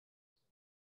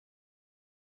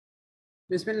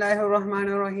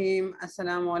Bismillahirrahmanirrahim.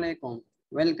 Assalamu alaikum.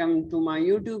 Welcome to my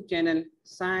YouTube channel,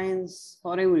 Science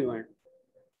for Everyone.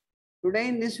 Today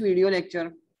in this video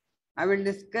lecture, I will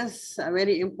discuss a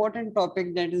very important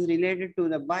topic that is related to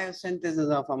the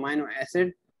biosynthesis of amino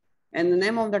acid. And the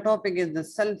name of the topic is the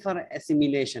sulfur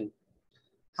assimilation.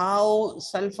 How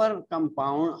sulfur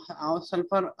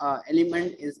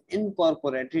element is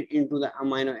incorporated into the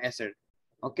amino acid.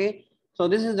 Okay. So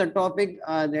this is the topic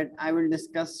that I will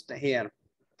discuss here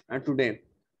today.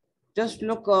 Just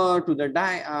look to the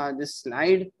this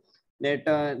slide that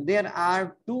there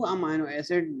are two amino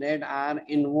acids that are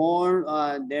involved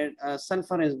that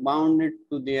sulfur is bounded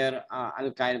to their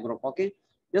alkyl group. Okay,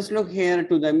 just look here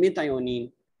to the methionine.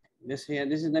 This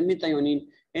is the methionine.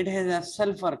 It has a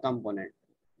sulfur component.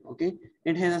 Okay,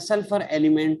 it has a sulfur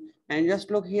element, and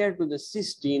just look here to the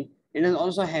cysteine. It is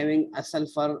also having a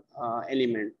sulfur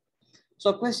element.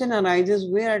 So question arises,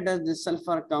 where does this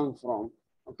sulfur come from?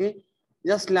 Okay,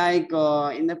 just like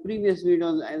in the previous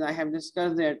videos, as I have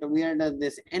discussed, that where does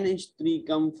this NH3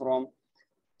 come from?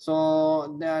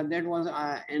 So that was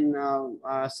in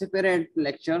a separate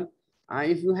lecture.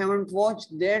 If you haven't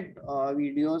watched that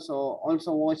video, so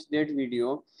also watch that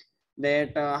video.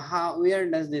 That where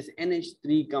does this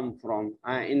NH3 come from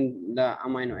in the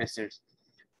amino acids?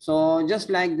 So just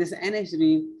like this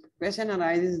NH3, question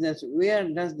arises that where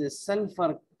does this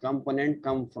sulfur component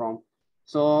come from?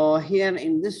 So here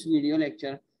in this video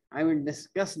lecture, I will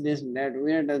discuss this, that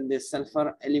where does this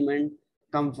sulfur element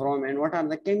come from and what are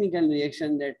the chemical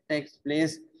reaction that takes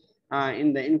place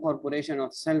in the incorporation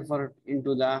of sulfur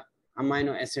into the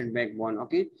amino acid backbone.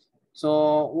 Okay,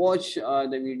 so watch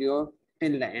the video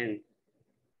till the end.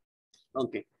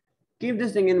 Okay, keep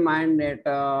this thing in mind that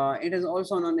it is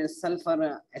also known as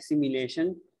sulfur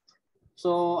assimilation.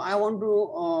 So I want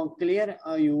to clear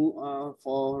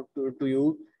to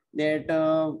you that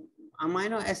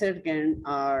amino acid can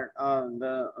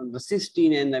the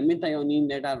cysteine and the methionine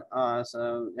that are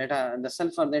the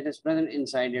sulfur that is present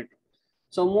inside it.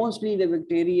 So mostly the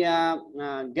bacteria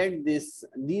get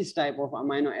these type of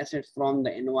amino acids from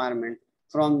the environment,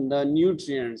 from the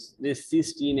nutrients, this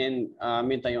cysteine and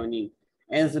methionine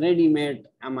as ready-made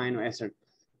amino acid.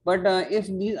 But if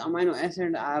these amino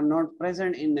acids are not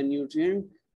present in the nutrient,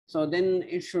 so then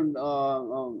it should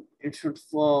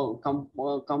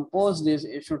compose this.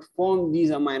 It should form these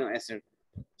amino acids.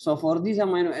 So for these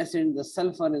amino acids, the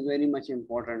sulfur is very much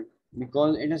important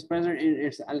because it is present in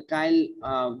its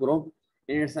alkyl group,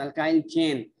 in its alkyl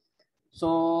chain.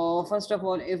 So first of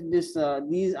all, if these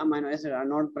amino acids are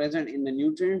not present in the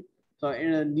nutrient, so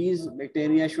these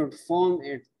bacteria should form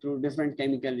it through different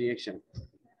chemical reaction.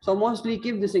 So mostly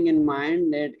keep this thing in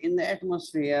mind that in the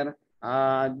atmosphere,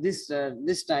 this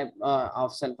type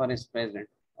of sulfur is present.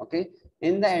 Okay,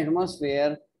 in the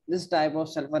atmosphere, this type of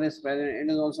sulfur is present. It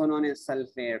is also known as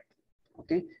sulfate.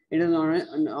 Okay, it is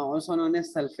also known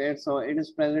as sulfate. So it is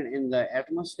present in the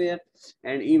atmosphere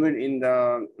and even in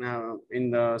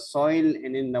the soil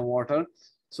and in the water.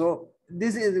 So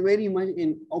this is very much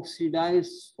in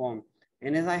oxidized form.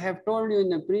 And as I have told you in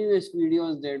the previous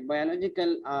videos that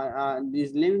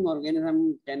these living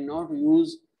organisms cannot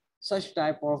use such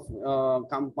type of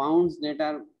compounds that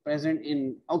are present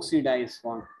in oxidized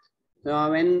form. So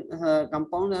when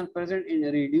compounds are present in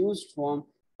a reduced form,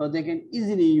 so they can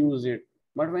easily use it.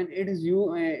 But when it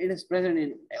is present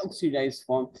in oxidized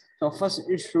form, so first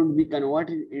it should be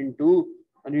converted into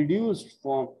a reduced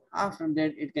form. After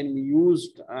that, it can be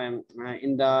used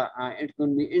it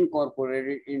can be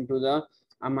incorporated into the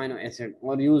amino acid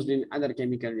or used in other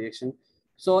chemical reaction.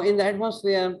 So in the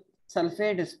atmosphere,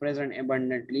 sulfate is present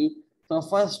abundantly. So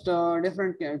first, through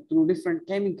different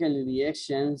chemical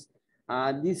reactions,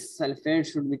 this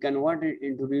sulfate should be converted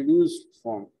into reduced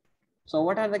form. So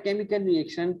what are the chemical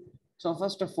reaction? So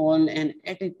first of all, an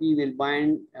ATP will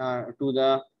bind to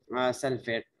the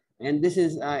sulfate. And this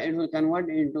is it will convert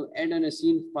into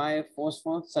adenosine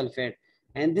 5-phosphate,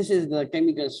 and this is the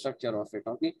chemical structure of it.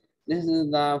 Okay, this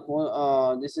is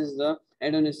the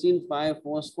adenosine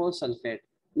 5-phosphate.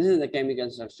 This is the chemical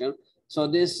structure. So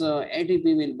this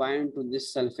ATP will bind to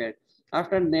this sulfate.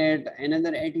 After that,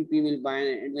 another ATP will bind.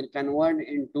 It will convert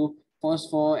into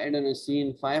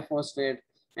phosphoadenosine 5-phosphate,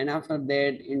 and after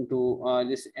that into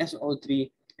this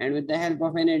SO3. And with the help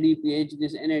of NADPH,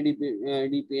 this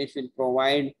NADPH will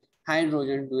provide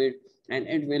hydrogen to it, and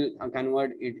it will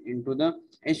convert it into the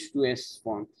H2S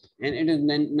form, and it is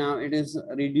then now it is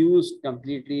reduced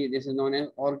completely. This is known as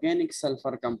organic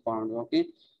sulfur compound. Okay,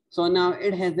 so now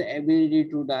it has the ability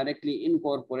to directly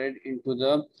incorporate into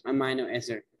the amino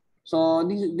acid. So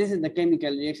this is the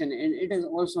chemical reaction, and it is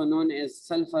also known as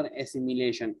sulfur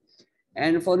assimilation.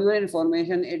 And for your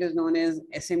information, it is known as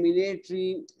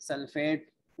assimilatory sulphate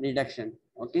reduction.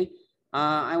 Okay.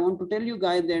 I want to tell you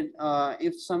guys that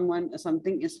if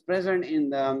something is present in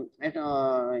the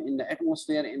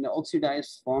atmosphere in the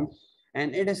oxidized form,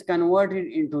 and it is converted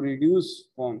into reduced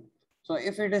form. So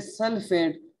if it is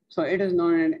sulphate, so it is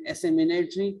known as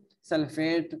assimilatory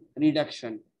sulphate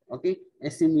reduction. Okay,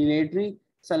 assimilatory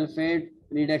sulphate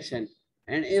reduction.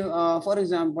 And if, for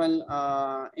example,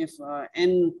 if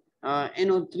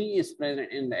NO3 is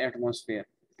present in the atmosphere,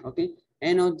 okay,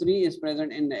 NO3 is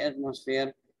present in the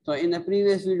atmosphere. So in the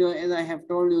previous video, as I have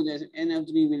told you, that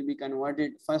NO3 will be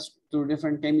converted first through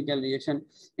different chemical reaction.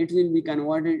 It will be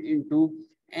converted into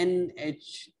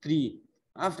NH3.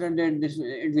 After that,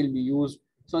 it will be used.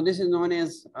 So this is known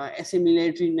as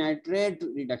assimilatory nitrate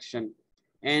reduction.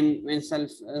 And when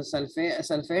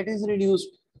sulfate is reduced,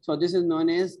 so this is known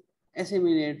as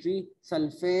assimilatory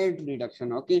sulphate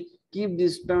reduction. Okay, keep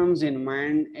these terms in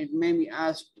mind. It may be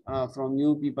asked from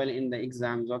you people in the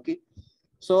exams. Okay,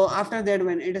 so after that,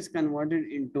 when it is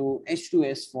converted into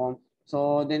H2S form,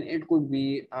 so then it could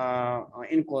be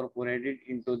incorporated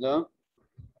into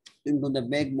the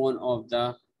backbone of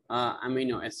the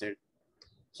amino acid.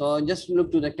 So just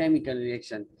look to the chemical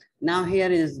reaction. Now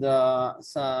here is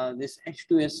this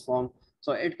H2S form.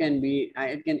 So it can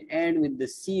add with the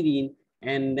serine,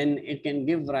 and then it can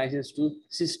give rises to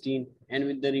cysteine, and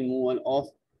with the removal of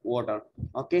water.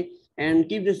 Okay, and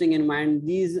keep this thing in mind.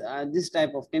 This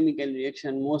type of chemical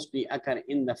reaction mostly occur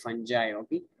in the fungi.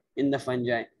 Okay, in the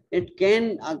fungi. It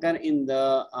can occur in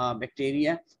the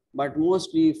bacteria, but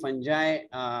mostly fungi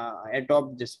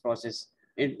adopt this process.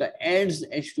 It adds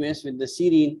H2S with the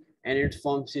serine and it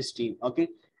forms cysteine. Okay.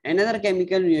 Another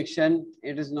chemical reaction,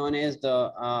 it is known as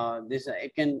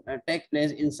it can take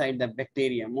place inside the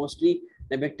bacteria. Mostly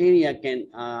the bacteria can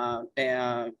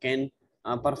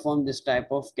perform this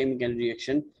type of chemical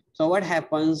reaction. So what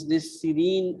happens? This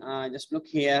serine, just look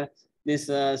here. This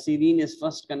serine is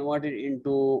first converted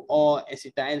into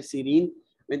O-acetylserine.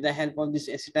 With the help of this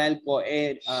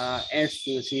acetyl-CoA adds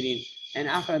to the serine. And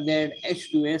after that,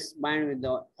 H2S bind with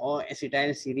the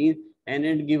O-acetylserine and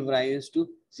it give rise to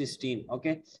cysteine.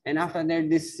 Okay. And after that,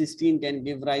 this cysteine can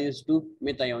give rise to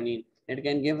methionine. It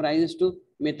can give rise to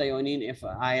methionine if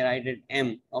I write it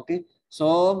M. Okay.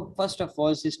 So first of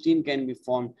all, cysteine can be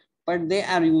formed, but they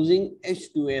are using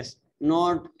H2S,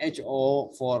 not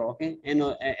HO4. Okay.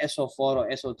 SO4 or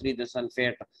SO3, the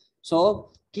sulfate.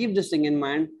 So keep this thing in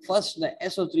mind. First, the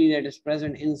SO3 that is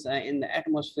present inside in the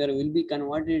atmosphere will be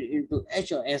converted into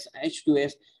HOS,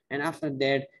 H2S, and after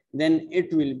that, then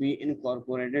it will be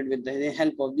incorporated with the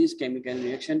help of this chemical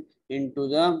reaction into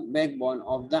the backbone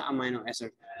of the amino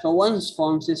acid. So once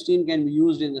formed, cysteine can be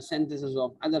used in the synthesis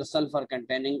of other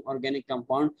sulfur-containing organic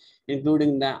compound,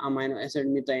 including the amino acid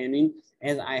methionine,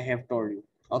 as I have told you.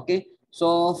 Okay.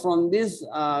 So from this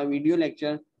video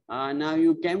lecture, now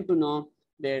you came to know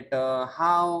that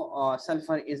how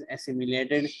sulfur is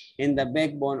assimilated in the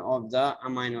backbone of the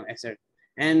amino acid.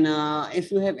 And if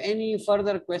you have any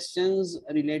further questions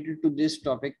related to this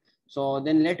topic, so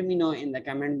then let me know in the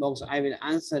comment box. I will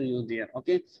answer you there.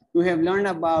 Okay, you have learned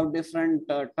about different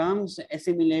terms: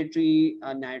 assimilatory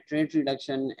nitrate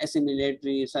reduction,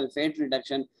 assimilatory sulfate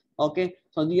reduction. Okay,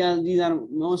 so these are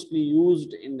mostly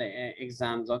used in the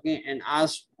exams. Okay, and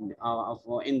asked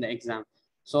in the exam.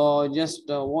 So just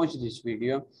watch this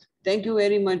video. Thank you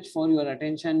very much for your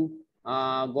attention.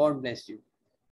 God bless you.